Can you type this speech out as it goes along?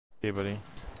Hey, buddy.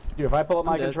 Dude, if I pull up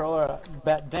my dead. controller,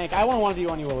 Dank, I want one of you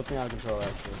anyway with me on a controller,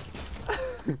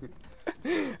 actually.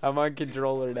 I'm on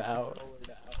controller now.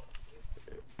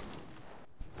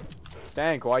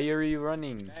 Dank, why are you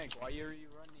running?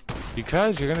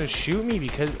 Because you're gonna shoot me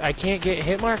because I can't get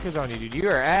hit markers on you, dude.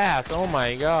 You're ass. Oh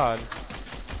my god.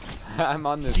 I'm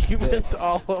on this. You missed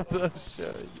all of those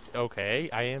shows. Okay,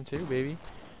 I am too, baby.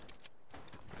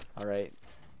 Alright.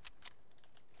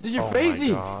 Dude, you're Oh crazy!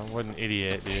 my god, what an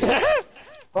idiot, dude.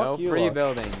 No you, free Luck.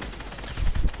 building.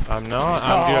 I'm not.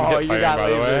 I'm doing hip fire, by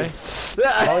the way.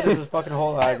 All this is fucking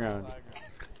whole high ground.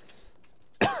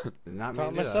 Not me.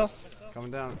 Found myself.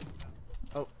 Coming down.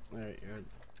 Oh, there you're.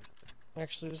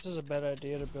 Actually, this is a bad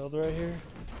idea to build right here.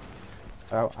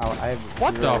 I have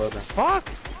What zero the low ground. fuck?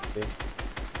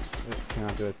 Just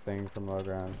cannot do a thing from low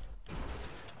ground.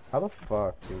 How the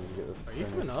fuck do we get this? Are you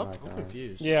thing coming up? high I'm ground?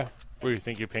 confused. Yeah. What, do you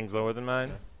think your ping's lower than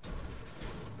mine?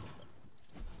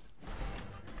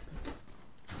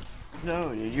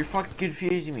 No, dude, you're fucking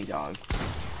confusing me, dog.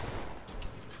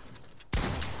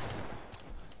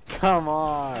 Come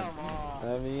on.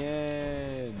 Let me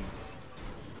in.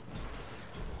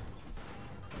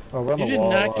 Oh, we're on You the did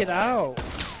wall. not get out.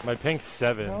 My ping's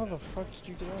 7. How the fuck did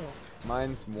you get out?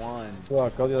 Mine's 1.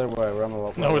 Look, go the other way. We're on the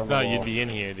wall. No, we're it's on the not. wall. You'd be in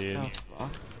here, dude. Oh,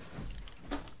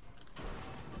 fuck.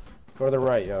 Go to the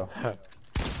right, yo.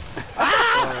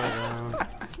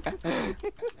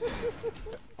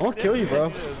 I'll kill you,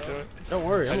 bro. Don't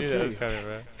worry, I I'm knew gonna that kill was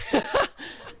you. coming, bro.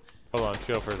 Hold on,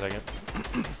 chill for a second.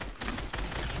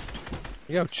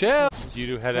 Yo, chill! You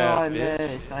do head Oh, ass, I bitch.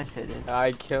 missed. Nice hitting.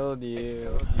 I killed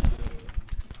you.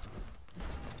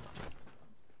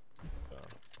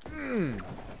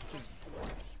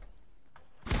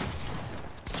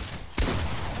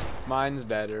 Mine's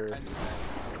better.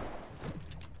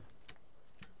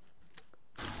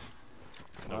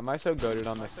 Why am I so goated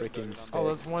on the freaking sticks? Oh,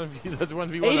 that's one of you. That's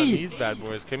 1v1 on 80. these bad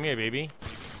boys. Come here, baby.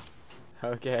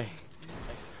 Okay.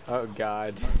 Oh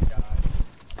god.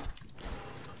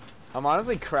 I'm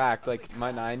honestly cracked. Like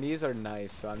my 90s are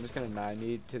nice, so I'm just gonna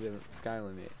 90 to the sky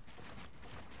limit.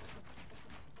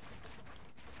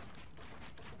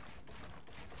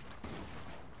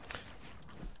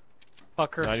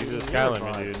 Fucker. Not even the sky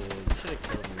limit, dude. You should've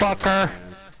killed me. Fucker.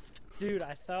 Yes. Dude,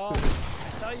 I thought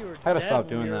you were I gotta dead stop when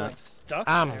doing you were that. like stuck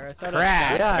I'm there. I thought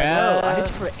cracked. Yeah, I know. I hit bruh.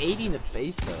 you for 80 in the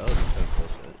face, though. That was kind of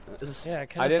bullshit. This is- Yeah, I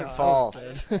kinda I didn't thought fall. I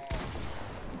was dead.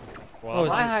 Well, Oh,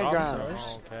 is My it high cross ground.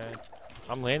 ours? Okay.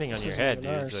 I'm landing on This your isn't head, even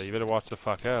dude, ours. so you better watch the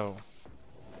fuck out.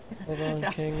 Hold on,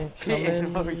 King. Yeah,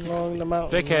 Coming no, you- along the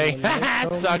mountain. JK. and they come-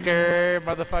 Sucker,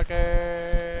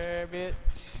 motherfucker, bitch.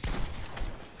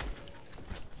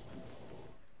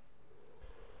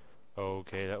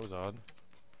 Okay, that was odd.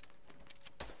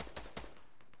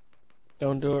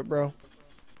 Don't do it, bro.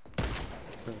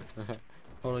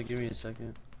 Hold on, give me a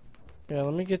second. Yeah,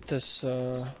 let me get this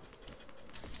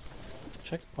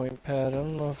checkpoint pad. I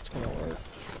don't know if it's gonna work.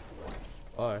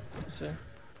 Why? See?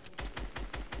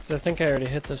 'Cause I think I already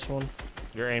hit this one.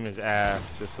 Your aim is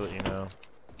ass, just to let you know.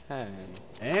 Hey.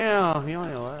 Damn, he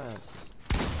only lasts.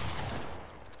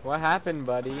 What happened,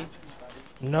 buddy?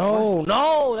 No,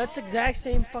 no, that's the exact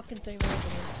same fucking thing that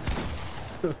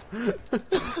happened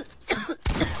last time.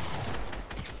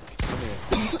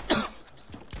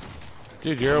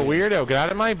 Dude, you're a weirdo. Get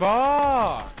out of my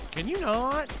box. Can you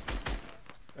not?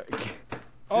 This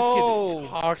kid's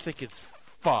toxic as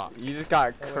fuck. You just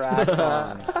got cracked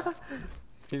on.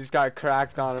 You just got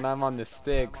cracked on, and I'm on the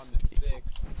sticks.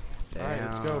 Alright,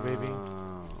 let's go, baby.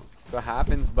 That's what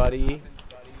happens, buddy.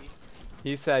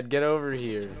 He said, "Get over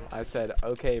here." I said,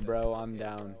 "Okay, bro, I'm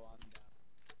down."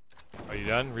 Are you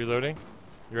done? Reloading?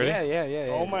 You ready? Yeah.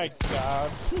 Oh my god.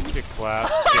 Kick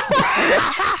clap.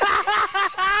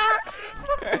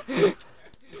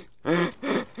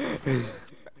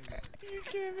 You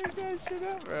can't make that shit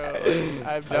up, bro.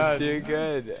 I'm done. I'm too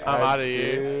good. I'm outta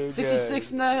here. too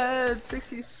 66 in the head,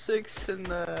 66 in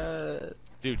the...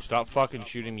 Dude, stop fucking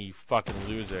shooting me, you fucking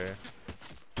loser.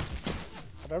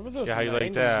 Whatever those Yeah, how you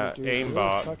like 90s that? do, they really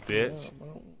Aimbot, fuck me bitch. up.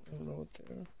 I don't know what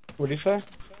they are. What'd you say?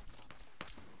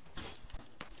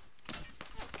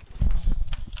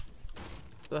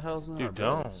 What the hell's in our Dude,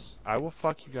 don't. base? I will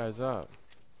fuck you guys up.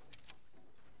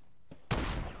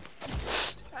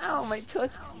 Ow, my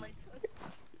tush.